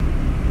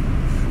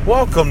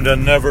Welcome to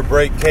Never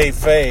Break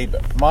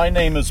Kayfabe. My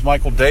name is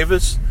Michael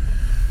Davis.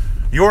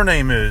 Your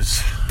name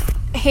is?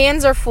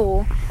 Hands are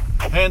full.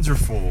 Hands are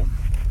full.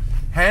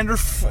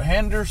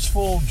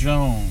 Handersful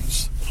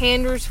Jones.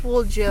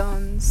 Handersful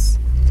Jones.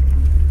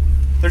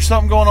 There's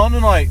something going on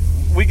tonight.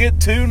 We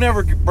get two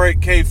Never Break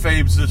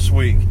Kayfabes this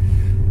week.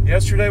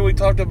 Yesterday we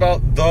talked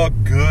about the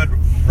Good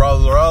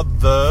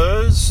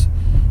Brothers.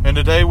 And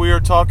today we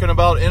are talking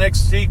about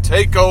NXT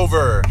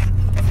TAKEOVer.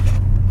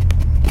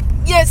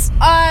 Yes,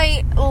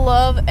 I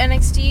love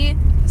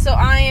NXT, so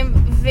I am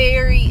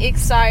very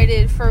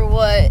excited for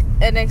what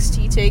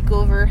NXT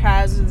TAKEOVer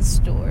has in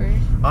store.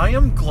 I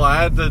am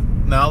glad that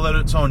now that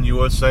it's on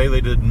USA,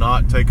 they did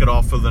not take it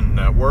off of the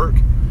network.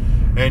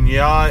 And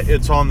yeah,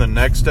 it's on the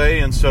next day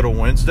instead of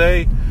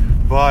Wednesday,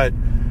 but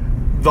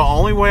the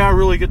only way I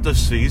really get to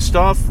see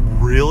stuff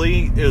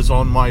really is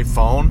on my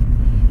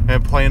phone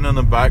and playing in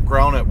the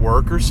background at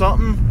work or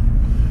something.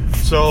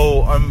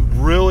 So I'm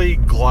really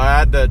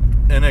glad that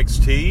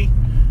NXT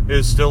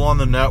is still on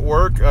the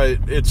network.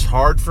 It's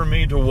hard for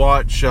me to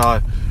watch Raw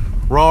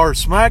or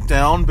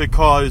SmackDown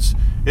because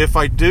if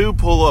I do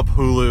pull up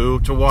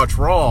Hulu to watch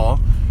Raw,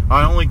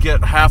 I only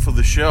get half of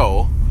the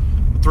show.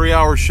 A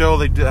 3-hour show,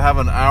 they have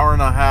an hour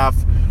and a half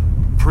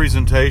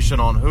presentation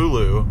on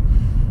Hulu.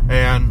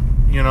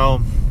 And, you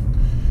know,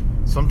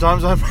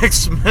 sometimes I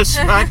miss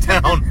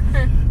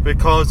SmackDown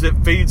because it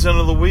feeds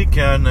into the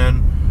weekend,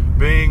 and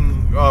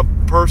being a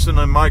person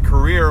in my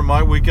career,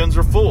 my weekends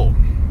are full.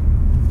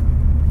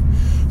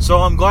 So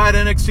I'm glad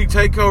NXT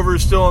TAKEOVer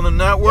is still on the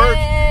network.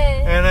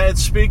 Yay. And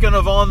speaking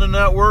of on the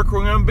network,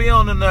 we're going to be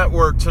on the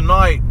network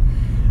tonight,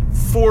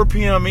 4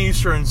 p.m.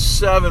 Eastern,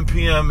 7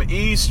 p.m.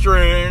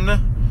 Eastern.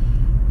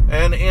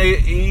 And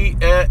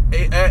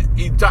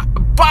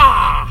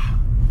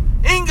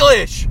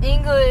English.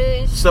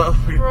 So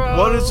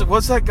bro.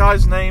 what's that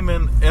guy's name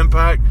in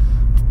Impact?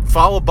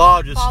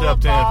 Falaba just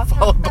stepped in.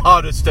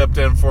 Falaba just stepped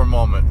in for a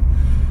moment.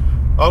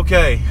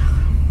 Okay,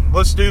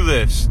 let's do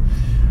this.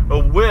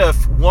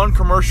 With one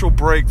commercial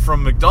break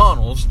from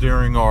McDonald's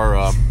during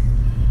our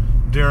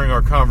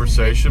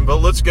conversation, but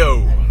let's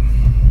go.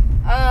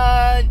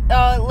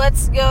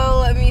 Let's go.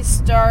 Let me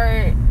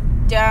start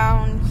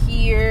down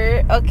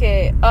here.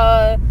 Okay.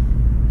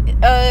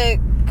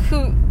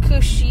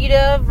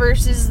 Kushida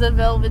versus the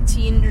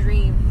Velveteen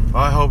Dream.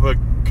 I hope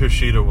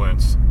Kushida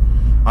wins.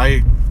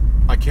 I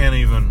can't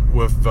even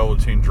with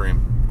Velveteen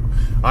Dream.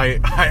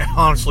 I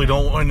honestly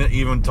don't want to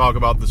even talk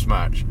about this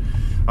match.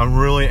 I'm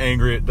really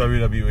angry at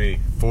WWE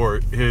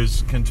for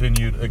his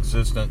continued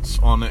existence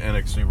on the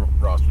NXT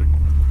roster.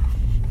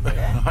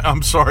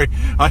 I'm sorry.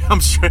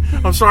 I'm sorry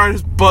I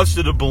just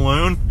busted a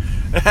balloon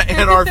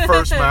in our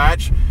first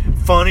match.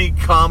 Funny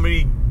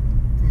comedy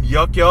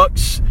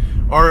yucks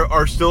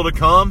are still to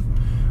come,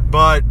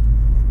 but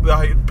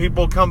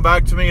people come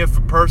back to me if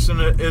a person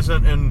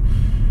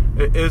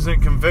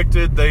isn't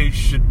convicted, they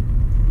should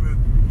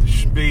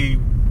be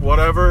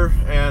whatever,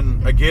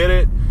 and I get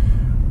it.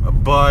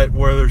 But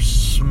where there's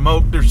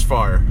smoke, there's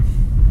fire.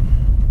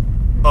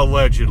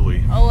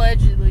 Allegedly.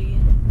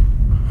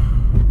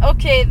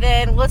 Okay,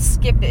 then let's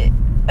skip it.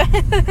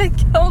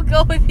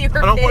 Go with your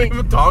pick. I don't want to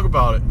even talk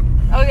about it.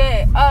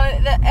 Okay,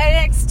 the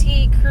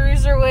NXT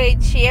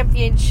Cruiserweight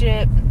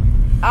Championship.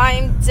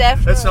 I'm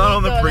definitely. It's not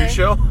on the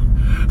pre-show?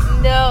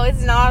 No,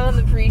 it's not on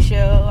the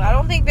pre-show. I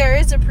don't think there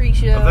is a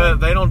pre-show.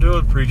 They don't do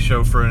a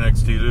pre-show for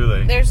NXT, do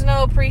they? There's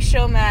no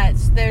pre-show match.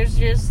 There's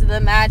just the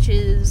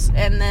matches,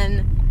 and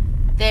then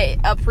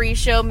a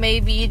pre-show may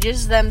be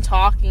just them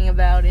talking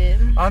about it.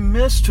 I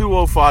miss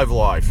 205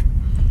 Live.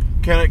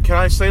 Can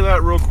I say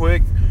that real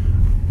quick?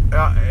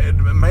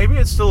 Maybe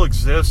it still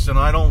exists, and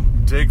I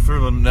don't dig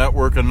through the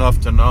network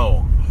enough to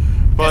know.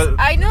 But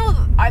I know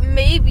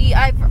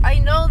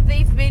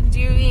they've been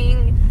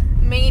doing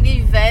main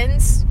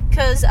events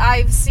because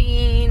I've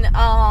seen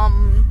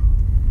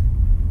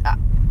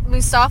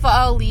Mustafa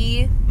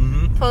Ali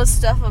post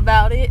stuff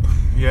about it.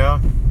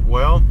 Yeah,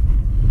 well.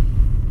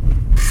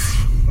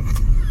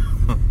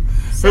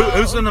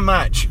 Who's in the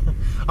match?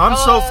 I'm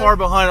so far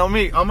behind. I'm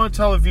going to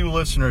tell a few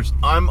listeners,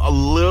 I'm a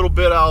little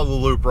bit out of the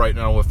loop right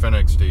now with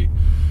NXT.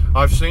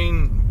 I've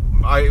seen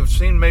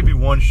maybe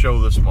one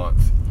show this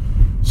month.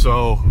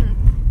 So.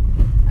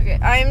 Okay,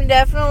 I'm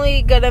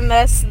definitely going to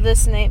mess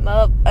this name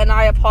up, and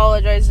I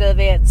apologize in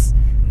advance.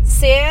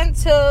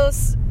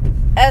 Santos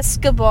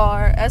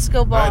Escobar.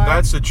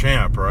 That's the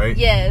champ, right?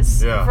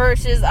 Yes. Yeah.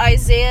 Versus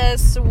Isaiah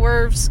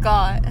Swerve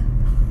Scott.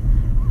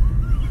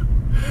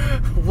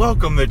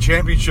 Welcome to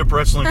Championship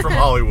Wrestling from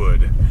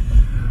Hollywood.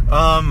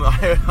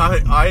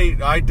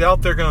 I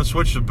doubt they're going to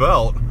switch the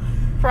belt.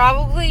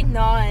 Probably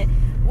not.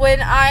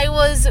 When I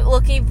was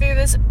looking through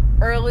this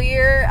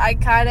earlier, I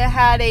kind of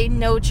had a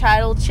no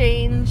title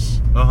change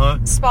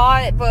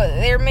spot, but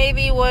there may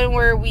be one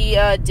where we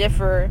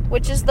differ,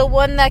 which is the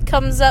one that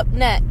comes up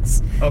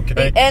next. Okay.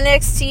 The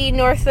NXT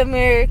North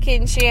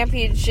American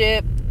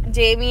Championship,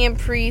 Damian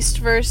Priest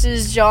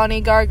versus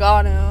Johnny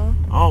Gargano.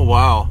 Oh,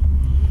 wow.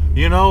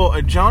 You know,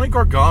 Johnny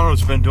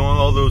Gargano's been doing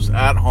all those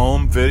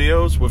at-home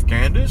videos with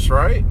Candace,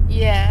 right?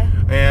 Yeah.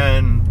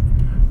 And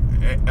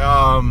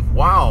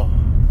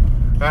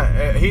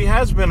he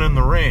has been in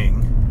the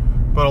ring,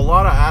 but a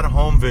lot of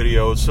at-home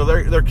videos. So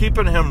they're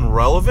keeping him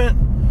relevant.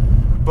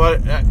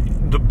 But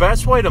the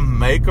best way to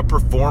make a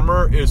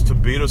performer is to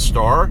beat a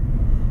star.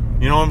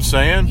 You know what I'm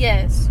saying?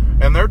 Yes.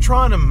 And they're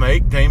trying to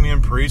make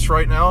Damian Priest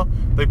right now.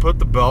 They put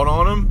the belt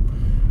on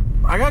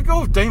him. I gotta go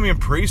with Damian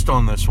Priest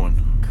on this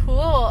one. Cool.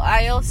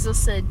 I also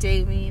said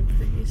Damian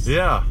Priest.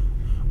 Yeah.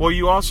 Well,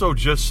 you also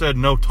just said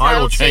no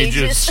title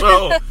changes,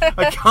 so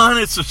I kind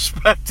of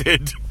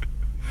suspected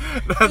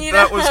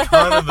that was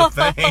kind of the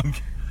thing.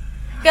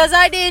 Because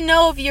I didn't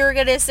know if you were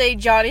going to say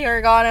Johnny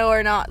Gargano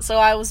or not, so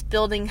I was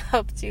building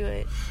up to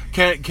it.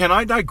 Can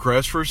I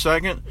digress for a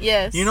second?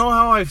 Yes. You know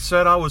how I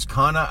said I was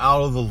kind of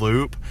out of the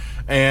loop,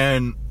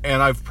 and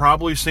I've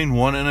probably seen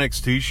one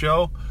NXT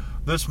show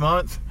this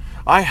month?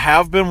 I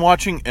have been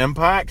watching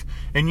Impact,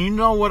 and you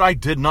know what I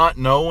did not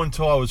know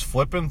until I was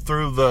flipping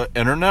through the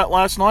internet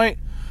last night?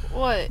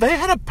 What? They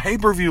had a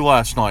pay-per-view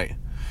last night.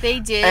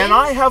 They did? And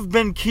I have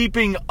been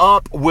keeping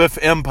up with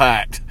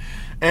Impact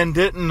and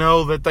didn't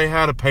know that they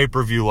had a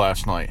pay-per-view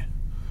last night.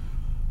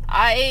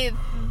 Wow,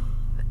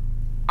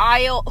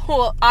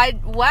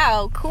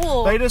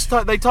 cool.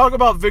 They talk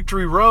about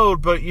Victory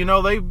Road, but you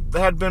know, they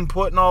had been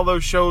putting all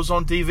those shows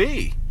on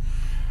TV.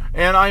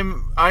 And I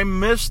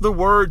miss the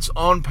words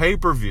on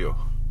pay-per-view.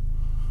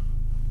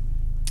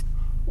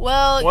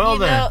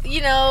 Well,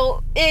 you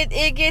know,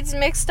 it gets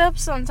mixed up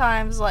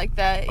sometimes like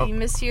that. Oh. You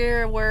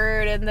mishear a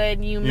word, and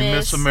then you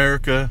miss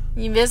America.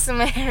 You miss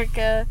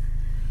America.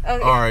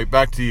 Okay. All right,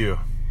 back to you.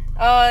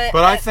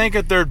 But I think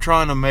that they're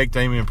trying to make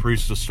Damian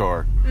Priest a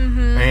star.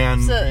 Mm-hmm.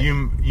 And So,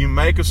 you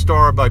make a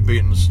star by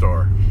beating a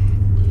star.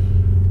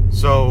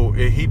 So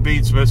he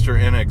beats Mr.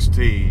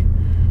 NXT,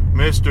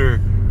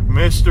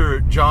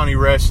 Mr. Johnny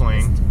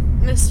Wrestling,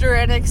 Mr.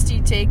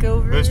 NXT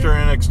TakeOver. Mr.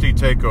 NXT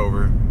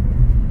TakeOver.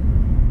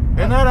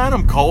 Isn't that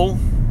Adam Cole?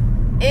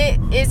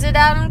 Is it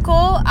Adam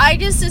Cole? I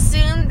just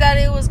assumed that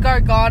it was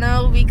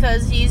Gargano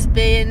because he's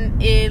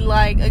been in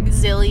like a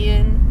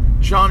gazillion.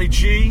 Johnny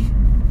G.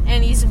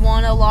 And he's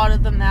won a lot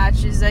of the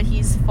matches that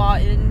he's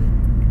fought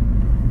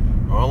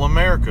in. Well,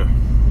 America.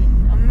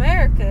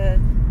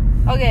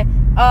 Okay,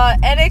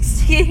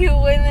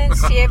 NXT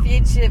Women's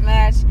Championship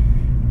match.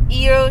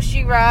 Io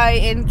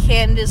Shirai and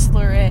Candice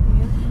LeRae.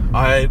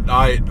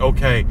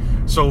 Okay.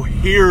 So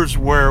here's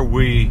where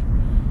we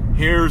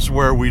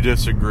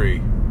disagree.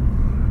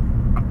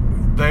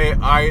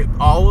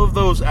 All of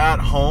those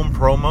at-home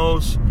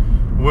promos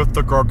with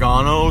the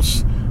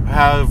Garganos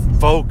have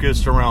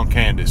focused around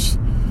Candice,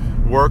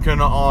 working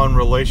on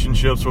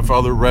relationships with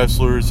other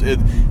wrestlers.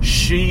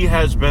 She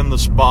has been the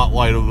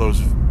spotlight of those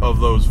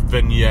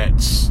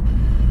vignettes.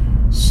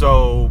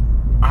 So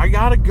I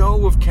gotta go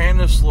with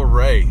Candice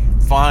LeRae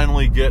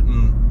finally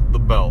getting the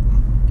belt.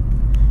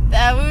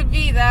 That would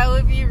be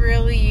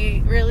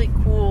really, really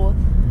cool.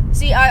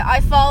 See,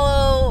 I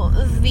follow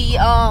the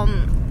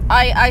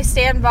I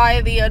stand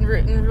by the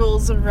unwritten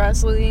rules of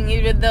wrestling,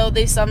 even though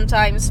they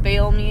sometimes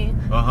fail me.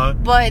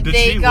 But Did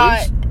they she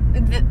got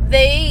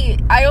lose?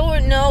 I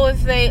don't know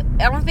if I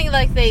don't think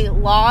like they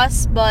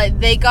lost, but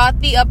they got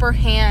the upper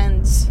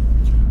hands.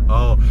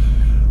 Oh.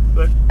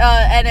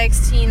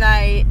 NXT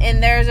night,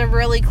 and there's a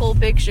really cool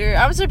picture.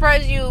 I'm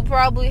surprised you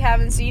probably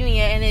haven't seen it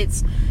yet,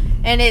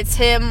 and it's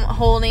him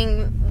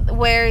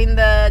wearing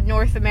the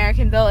North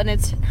American belt, and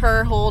it's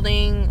her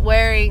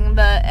wearing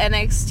the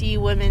NXT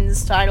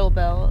women's title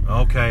belt.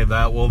 Okay,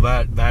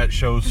 that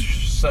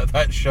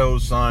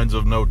shows signs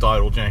of no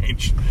title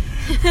change.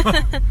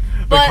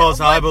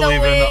 Because I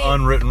believe in the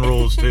unwritten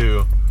rules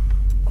too.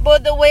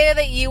 But the way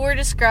that you were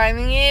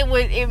describing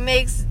it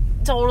makes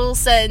total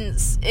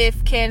sense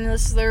if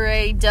Candice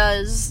LeRae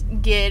does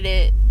get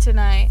it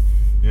tonight.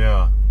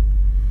 Yeah.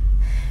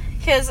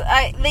 Because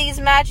these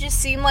matches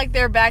seem like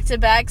they're back to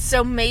back,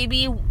 so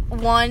maybe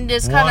one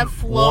just kind of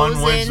flows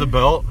One wins the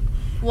belt.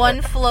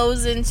 One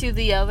flows into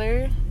the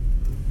other.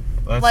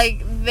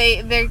 Like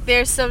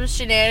there's some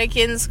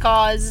shenanigans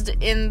caused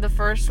in the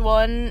first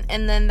one,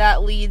 and then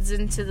that leads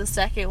into the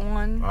second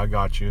one. I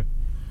got you.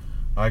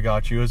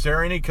 Is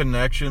there any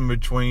connection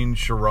between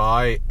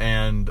Shirai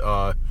and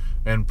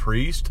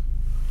Priest?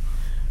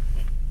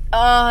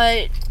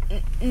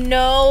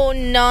 No,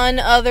 none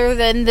other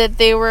than that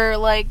they were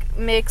like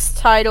mixed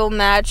title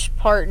match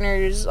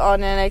partners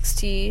on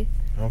NXT.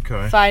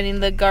 Okay. Fighting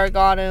the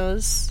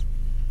Garganos.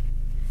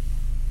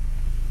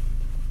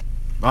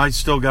 I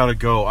still gotta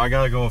go. I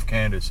gotta go with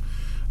Candice.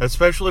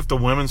 Especially if the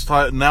women's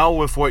title, now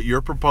with what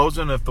you're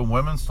proposing, if the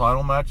women's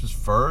title match is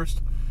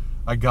first,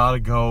 I gotta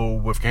go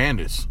with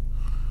Candice.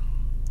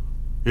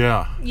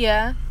 Yeah.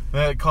 Yeah.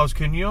 Because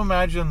can you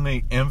imagine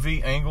the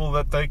envy angle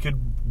that they could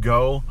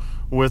go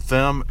with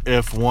them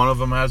if one of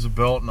them has a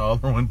belt and the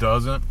other one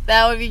doesn't?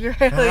 That would be really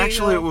and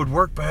actually, it would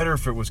work better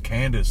if it was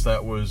Candice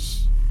that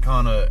was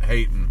kind of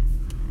hating.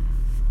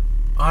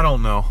 I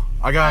don't know.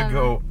 I gotta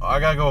go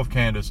with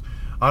Candice.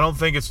 I don't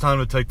think it's time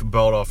to take the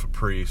belt off of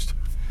Priest.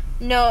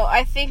 No,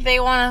 I think they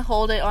want to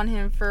hold it on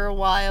him for a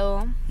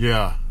while.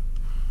 Yeah.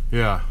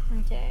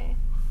 Okay.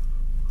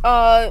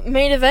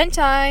 Main event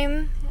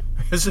time.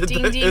 Is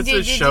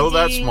this show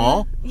that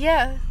small?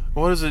 Yeah.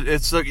 What is it?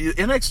 It's like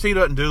NXT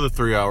doesn't do the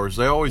 3 hours.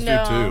 They always do 2,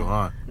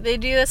 huh? They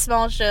do a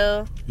small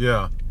show.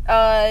 Yeah.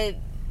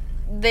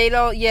 They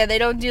don't. Yeah, they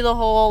don't do the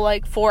whole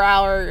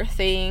 4-hour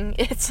thing.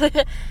 It's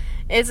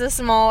a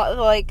small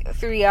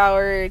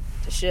 3-hour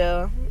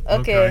show.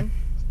 Okay.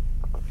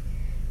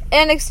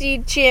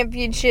 NXT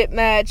Championship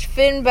match: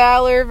 Finn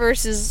Balor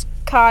versus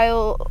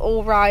Kyle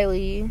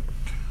O'Reilly.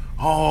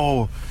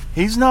 Oh,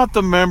 he's not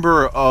the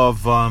member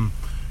of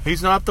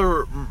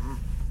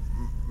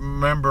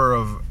member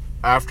of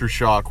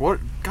Aftershock. What?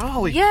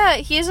 Golly. Yeah,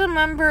 he's a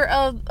member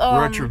of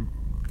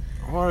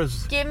What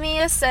is? Give me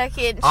a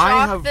second.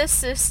 Shock the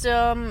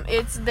System.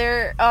 It's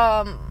their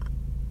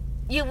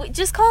You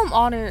just call him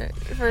Honor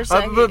for a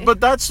second.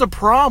 But that's the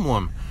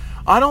problem.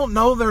 I don't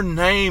know their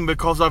name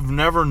because I've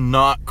never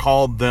not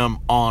called them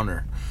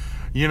Honor.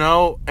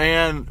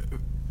 And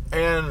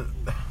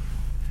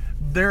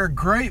they're a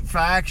great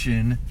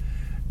faction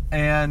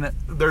and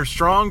they're a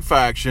strong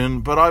faction,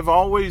 but I've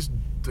always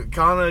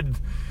kind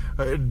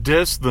of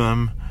dissed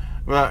them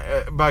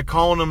by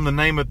calling them the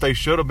name that they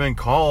should have been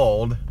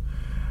called,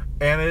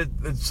 and it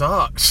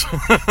sucks.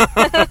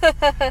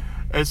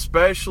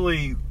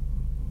 Especially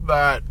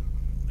that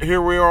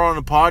here we are on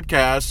a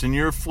podcast and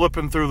you're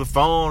flipping through the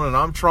phone and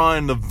I'm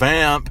trying to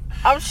vamp.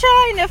 I'm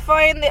trying to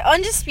find the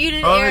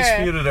Undisputed Era.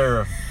 Undisputed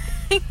Era.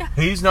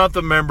 He's not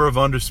the member of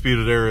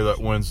Undisputed Era that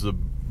wins the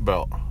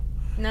belt.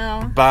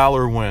 No.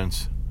 Balor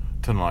wins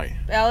tonight.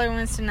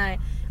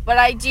 But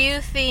I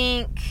do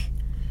think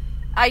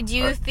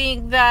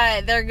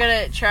that they're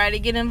going to try to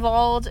get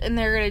involved and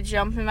they're going to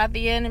jump him at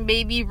the end, and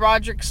maybe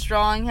Roderick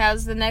Strong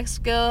has the next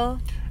go.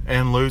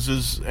 And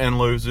loses.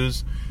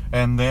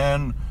 And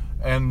then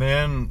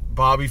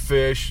Bobby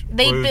Fish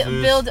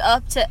loses. Build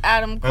up to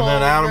Adam Cole. And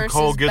then Adam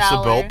Cole gets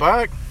Balor. the belt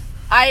back?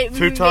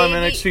 Two-time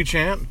NXT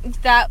champ?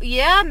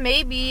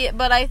 Maybe.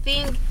 But I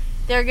think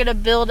they're going to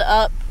build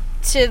up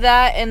to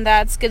that, and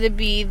that's going to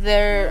be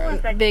their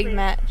big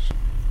match.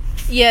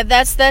 Yeah,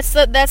 that's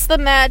the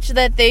match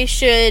that they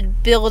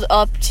should build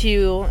up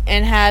to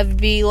and have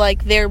be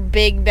their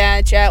big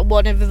match at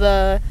one of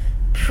the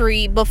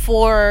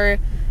before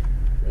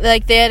the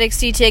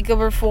NXT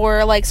TakeOver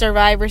for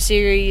Survivor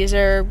Series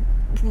or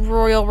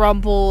Royal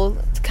Rumble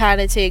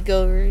kind of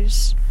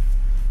takeovers.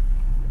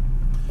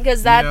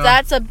 Because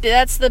that's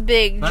the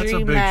big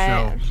dream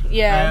match. Show.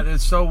 Yeah. And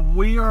so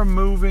we are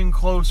moving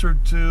closer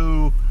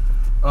to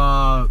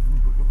the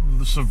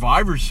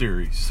Survivor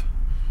Series.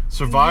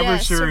 Survivor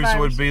Series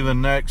would be the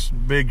next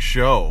big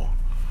show.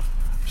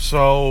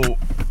 So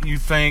you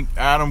think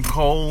Adam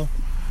Cole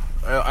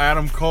at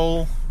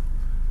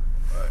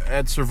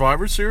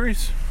Survivor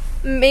Series?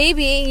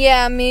 Maybe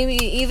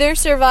either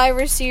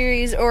Survivor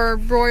Series or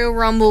Royal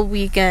Rumble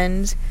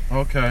weekend.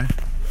 Okay.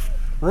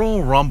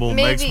 Royal Rumble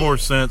makes more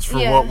sense for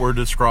what we're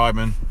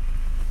describing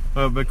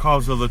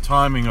because of the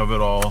timing of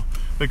it all.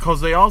 Because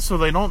they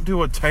don't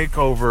do a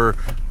takeover.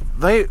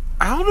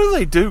 How do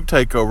they do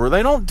takeover?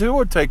 They don't do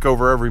a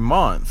takeover every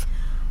month.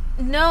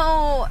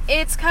 No,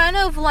 it's kind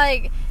of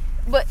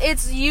but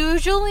it's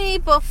usually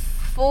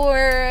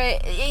before.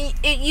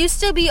 It used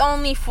to be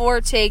only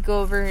 4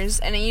 takeovers,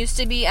 and it used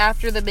to be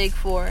after the big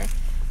 4.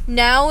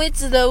 Now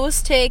it's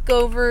those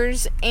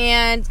takeovers,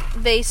 and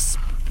they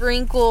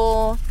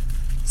sprinkle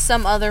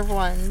some other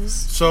ones.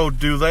 So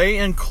do they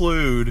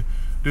include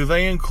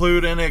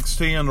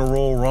NXT and the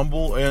Royal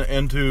Rumble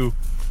into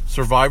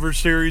Survivor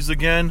Series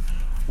again,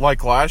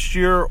 like last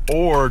year,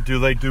 or do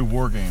they do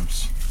War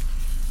Games?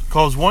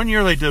 Because one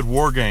year they did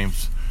War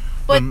Games.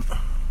 But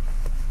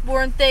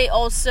weren't they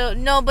also...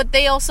 No, but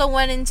they also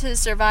went into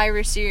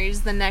Survivor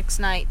Series the next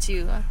night,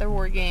 too, at the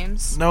War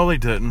Games. No, they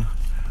didn't.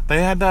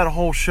 They had that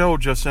whole show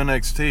just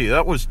NXT.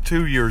 That was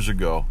 2 years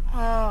ago.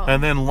 Oh.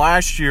 And then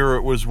last year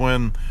it was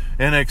when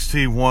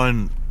NXT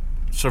won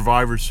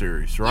Survivor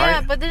Series, right?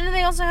 Yeah, but didn't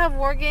they also have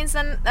War Games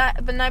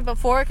the night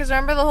before? Because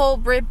remember the whole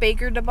Britt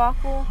Baker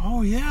debacle?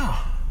 Oh,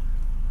 yeah.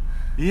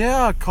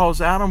 Yeah,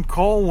 because Adam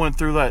Cole went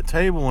through that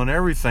table and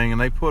everything, and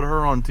they put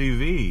her on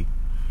TV.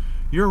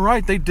 You're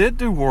right, they did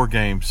do War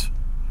Games.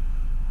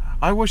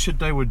 I wish that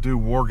they would do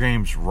War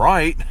Games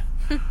right.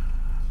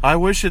 I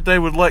wish that they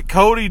would let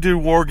Cody do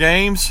War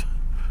Games.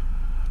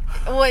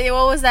 What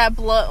was that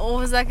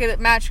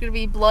match going to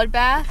be?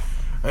 Bloodbath?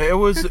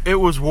 It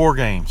was War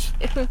Games.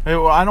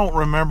 I don't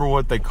remember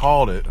what they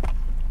called it.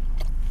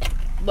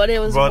 But it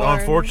was. But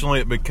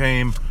unfortunately, it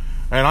became,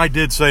 and I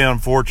did say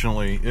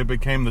unfortunately, it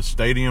became the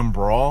Stadium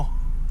Brawl.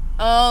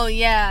 Oh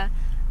yeah,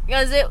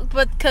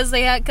 because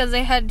they had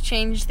to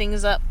change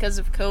things up because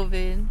of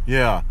COVID.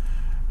 Yeah,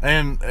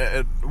 and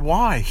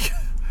why?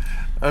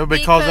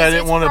 Because I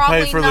didn't want to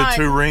pay for the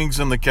 2 rings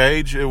in the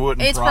cage. It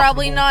wouldn't. It's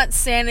probably not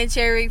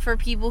sanitary for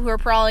people who are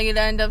probably going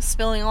to end up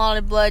spilling a lot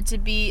of blood to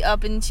be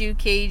up in 2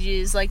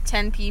 cages,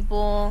 10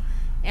 people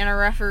and a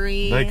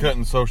referee. They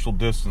couldn't social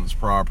distance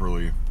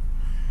properly.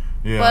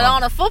 Yeah. But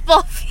on a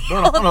football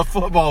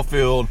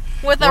field.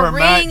 With a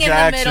ring in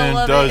the middle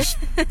of does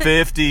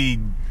 50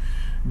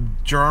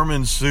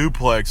 German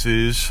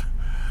suplexes.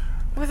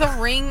 With a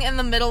ring in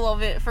the middle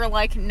of it for no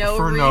reason.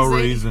 For no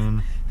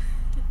reason.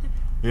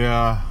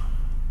 Yeah.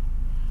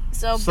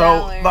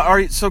 Balor. All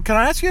right, so can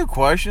I ask you a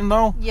question,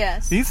 though?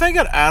 Yes. Do you think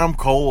that Adam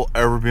Cole will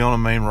ever be on the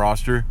main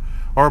roster?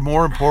 Or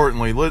more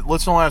importantly,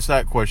 let's not ask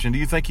that question. Do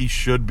you think he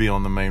should be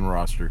on the main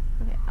roster?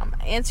 Okay, I'm going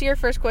to answer your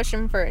first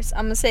question first.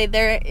 I'm going to say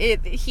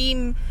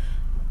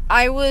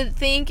I would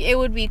think it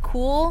would be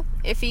cool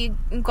if he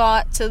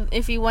went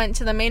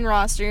to the main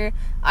roster.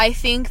 I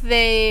think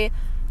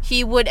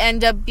he would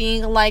end up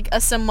being like a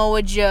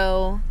Samoa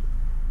Joe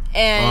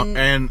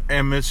and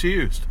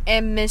misused.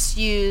 And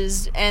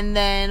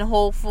then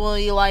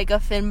hopefully like a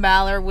Finn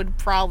Balor would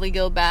probably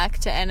go back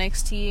to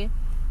NXT.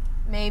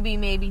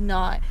 Maybe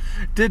not.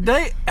 Did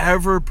they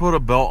ever put a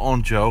belt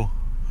on Joe?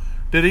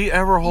 Did he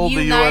ever hold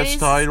the U.S.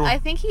 title? I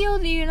think he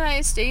held the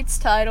United States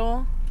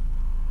title.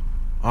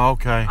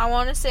 Okay. I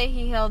want to say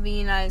he held the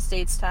United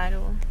States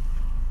title.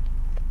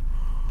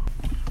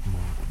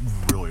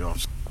 Really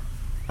off.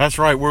 That's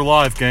right, we're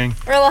live, gang.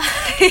 We're live.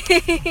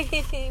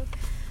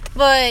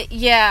 But,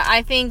 yeah,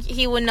 I think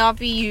he would not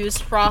be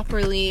used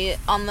properly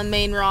on the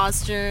main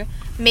roster.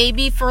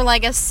 Maybe for,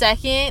 like, a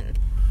second,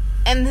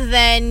 and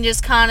then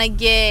just kind of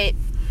get...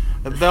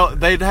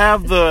 They'd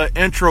have the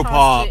intro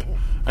pop,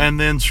 and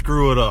then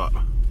screw it up.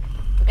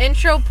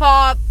 Intro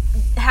pop,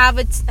 have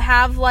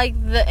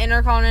like, the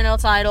Intercontinental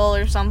title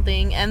or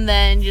something, and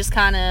then just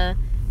kind of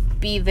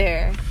be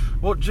there.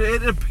 Well,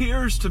 it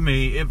appears to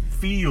me, it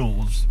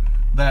feels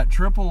that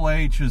Triple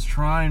H is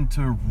trying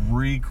to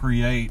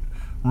recreate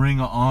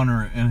Ring of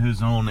Honor in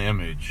his own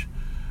image.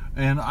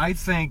 And I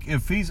think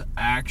if he's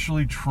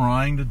actually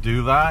trying to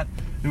do that,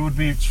 it would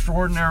be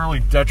extraordinarily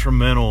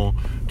detrimental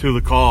to the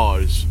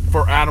cause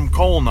for Adam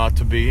Cole not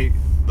to be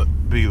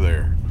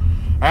there.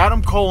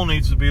 Adam Cole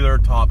needs to be their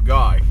top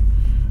guy,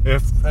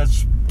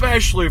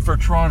 especially if they're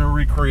trying to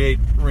recreate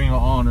Ring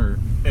of Honor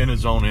in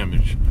his own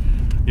image.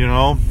 You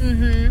know?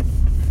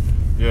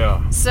 Mm-hmm.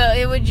 Yeah. So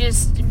it would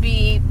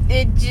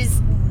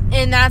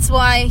and that's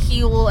why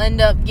he will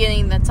end up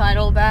getting the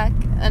title back.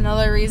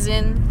 Another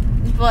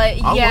reason. But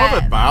yeah. I love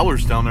that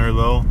Balor's down there,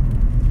 though.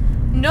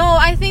 No,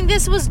 I think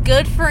this was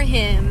good for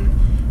him.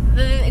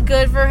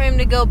 Good for him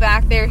to go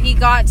back there. He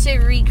got to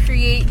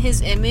recreate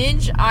his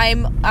image.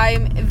 I'm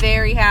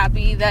very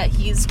happy that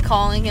he's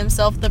calling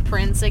himself the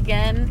Prince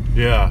again.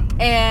 Yeah.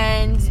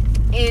 And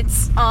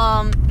it's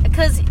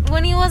because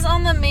when he was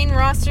on the main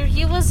roster,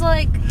 he was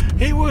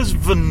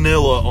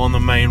vanilla on the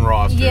main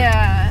roster.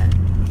 Yeah.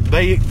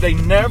 They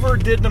never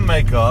did the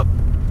makeup.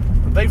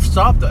 They've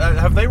stopped.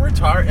 Have they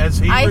retired? Has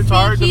he retired the makeup?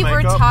 I think he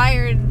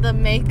retired the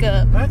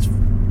makeup. That's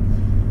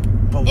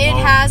below.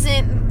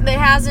 It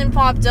hasn't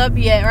popped up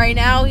yet. Right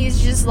now,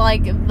 he's just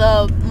like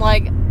the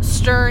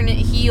stern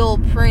heel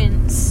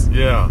Prince.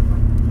 Yeah.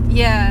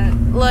 Yeah,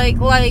 like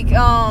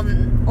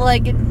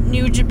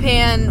New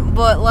Japan,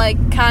 but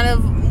like kind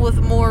of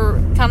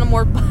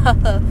more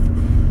buff.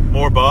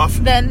 More buff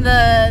than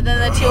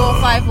the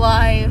 205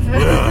 Live.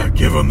 Yeah,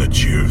 give him the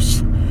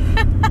juice,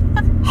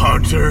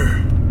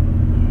 Hunter.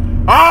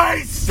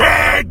 I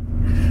said,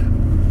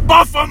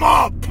 buff him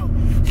up.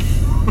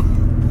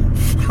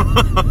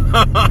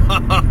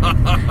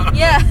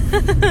 Yeah.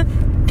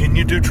 Can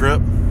you do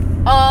Trip?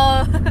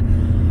 No.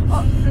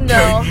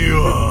 Can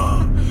you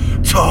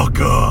talk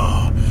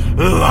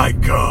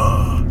like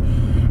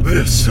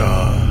this?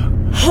 No.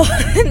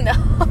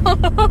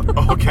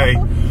 Okay.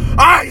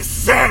 I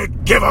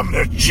said, give him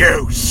the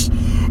juice,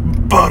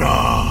 but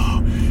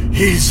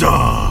he's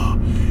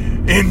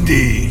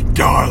indie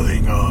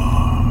darling.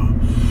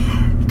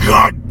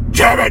 God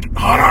damn it,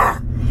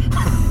 Hunter!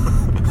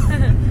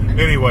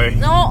 Anyway.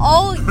 No,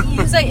 I'll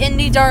use that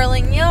indie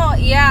darling.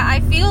 Yeah, I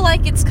feel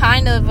like it's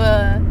kind of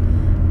I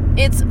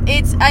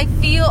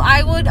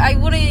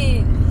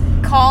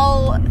wouldn't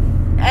call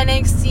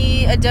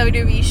NXT a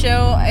WWE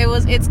show.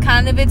 It's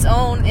kind of its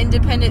own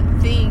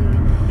independent thing.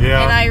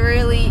 Yeah. And I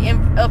really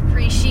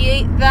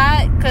appreciate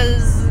that,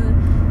 because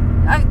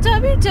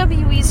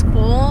WWE's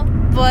cool,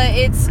 but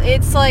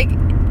it's like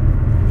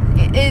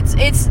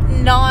it's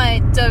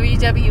not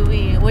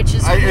WWE, which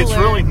is cooler. It's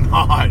really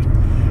not,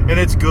 and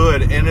it's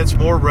good, and it's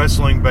more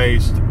wrestling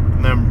based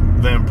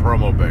than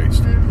promo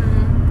based.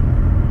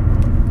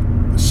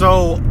 Mm-hmm.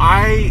 So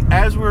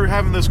as we were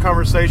having this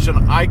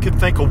conversation, I could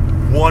think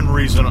of one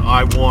reason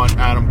I want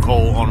Adam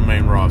Cole on the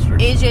main roster.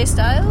 AJ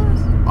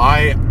Styles?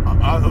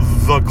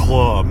 The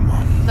club.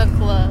 The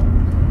club.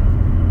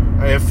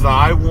 If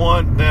I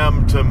want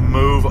them to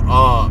move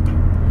up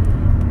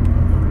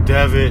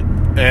Devitt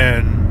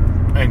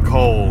and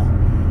Cole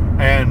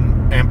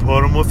and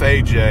put them with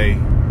AJ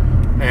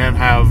and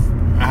have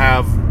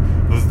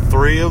the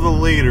three of the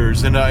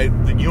leaders, and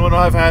you and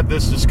I have had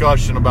this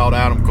discussion about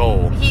Adam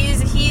Cole. He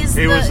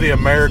was the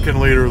American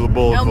leader of the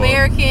Bullet Club.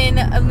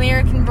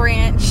 American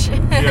branch.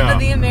 Yeah.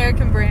 The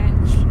American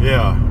branch.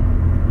 Yeah.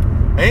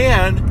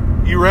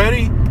 And you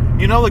ready?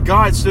 You know the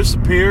guy that's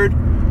disappeared?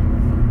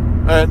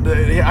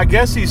 I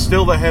guess he's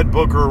still the head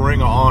booker of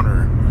Ring of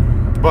Honor.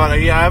 But I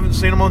haven't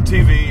seen him on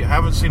TV.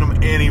 Haven't seen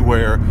him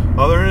anywhere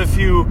other than a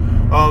few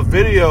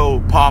video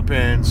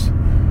pop-ins.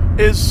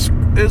 Is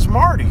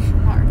Marty?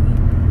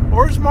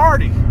 Where's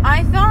Marty?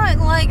 I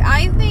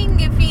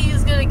think if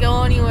he's gonna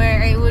go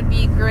anywhere, it would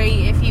be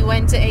great if he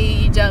went to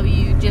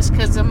AEW, just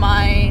because of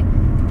my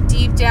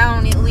deep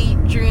down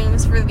elite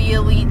dreams for the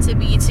elite to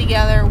be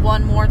together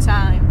one more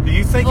time. Do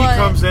you think he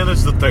comes in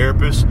as the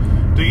therapist?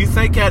 Do you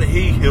think that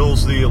he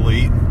heals the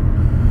elite?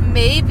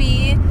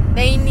 Maybe.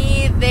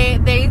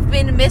 They've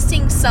been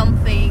missing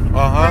something.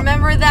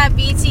 Remember that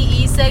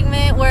BTE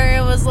segment where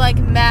it was like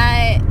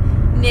Matt,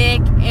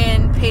 Nick,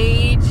 and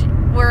Paige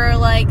were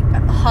like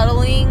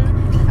huddling,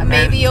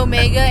 maybe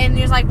Omega, and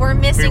he was like, we're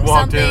missing something. He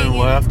walked in and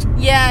left.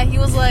 Yeah, he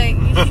was like,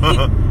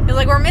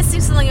 we're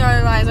missing something in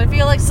our lives. I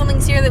feel like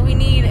something's here that we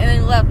need, and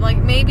then left. Like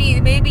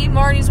maybe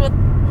Marty's what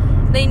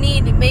they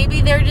need.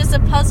 Maybe they're just a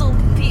puzzle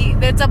piece.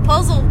 It's a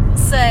puzzle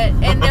set,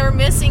 and they're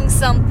missing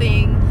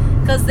something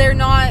because they're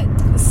not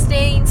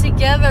staying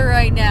together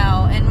right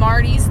now. And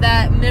Marty's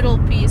that middle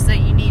piece that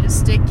you need to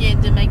stick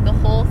in to make the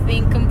whole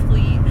thing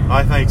complete.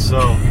 I think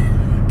so.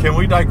 Can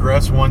we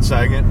digress 1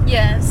 second?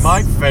 Yes.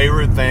 My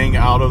favorite thing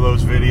out of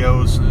those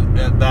videos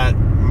that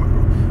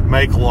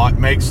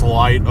makes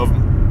light of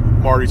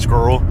Marty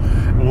Scurll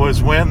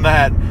was when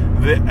the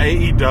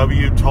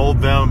AEW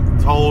told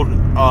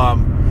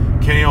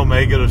Kenny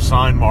Omega to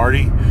sign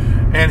Marty,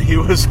 and he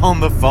was on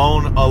the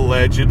phone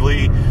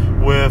allegedly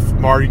with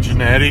Marty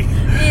Jannetty.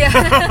 Yeah.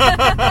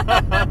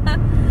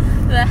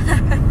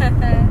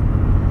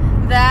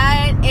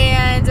 That,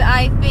 and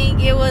I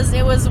think it was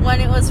when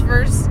it was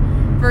first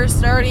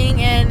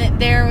starting, and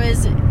there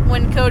was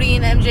when Cody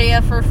and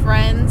MJF were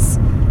friends,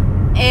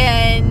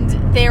 and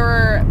there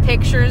were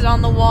pictures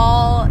on the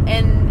wall,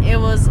 and it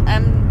was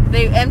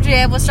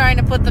MJF was trying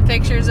to put the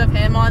pictures of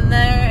him on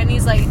there, and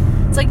he's like,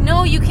 it's like,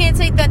 no, you can't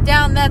take that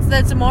down,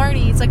 that's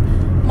Marty. It's like,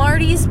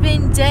 Marty's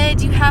been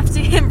dead, you have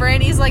to. And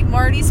Brandy's like,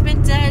 Marty's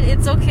been dead,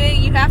 it's okay,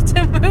 you have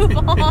to move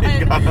on.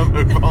 You gotta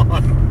move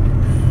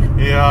on.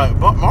 Yeah,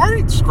 but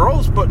Marty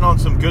Scurll's putting on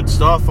some good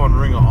stuff on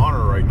Ring of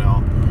Honor right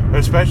now,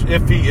 especially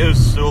if he is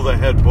still the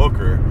head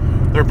booker.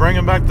 They're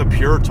bringing back the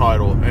Pure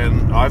title,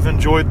 and I've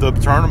enjoyed the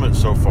tournament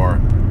so far.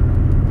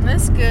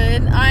 That's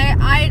good.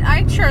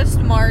 I trust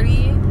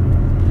Marty.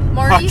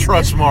 I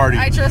trust Marty.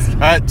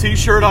 That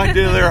t-shirt I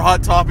did there,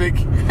 Hot Topic.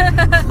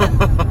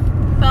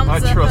 I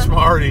trust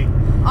Marty.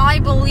 I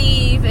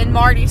believe in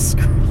Marty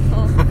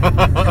Scurll.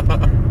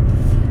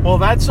 Well,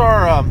 that's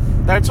our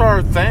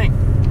thing.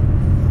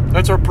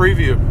 That's our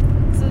preview.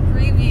 It's a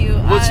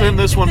preview. Let's end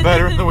this one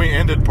better than we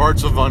ended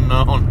Parts of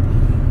Unknown.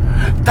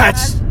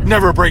 That's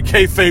Never Break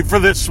Kayfabe for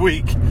this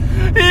week.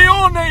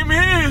 Your name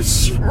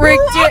is Rick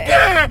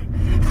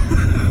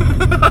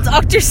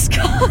Dr.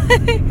 Scott.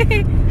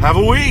 Have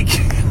a week.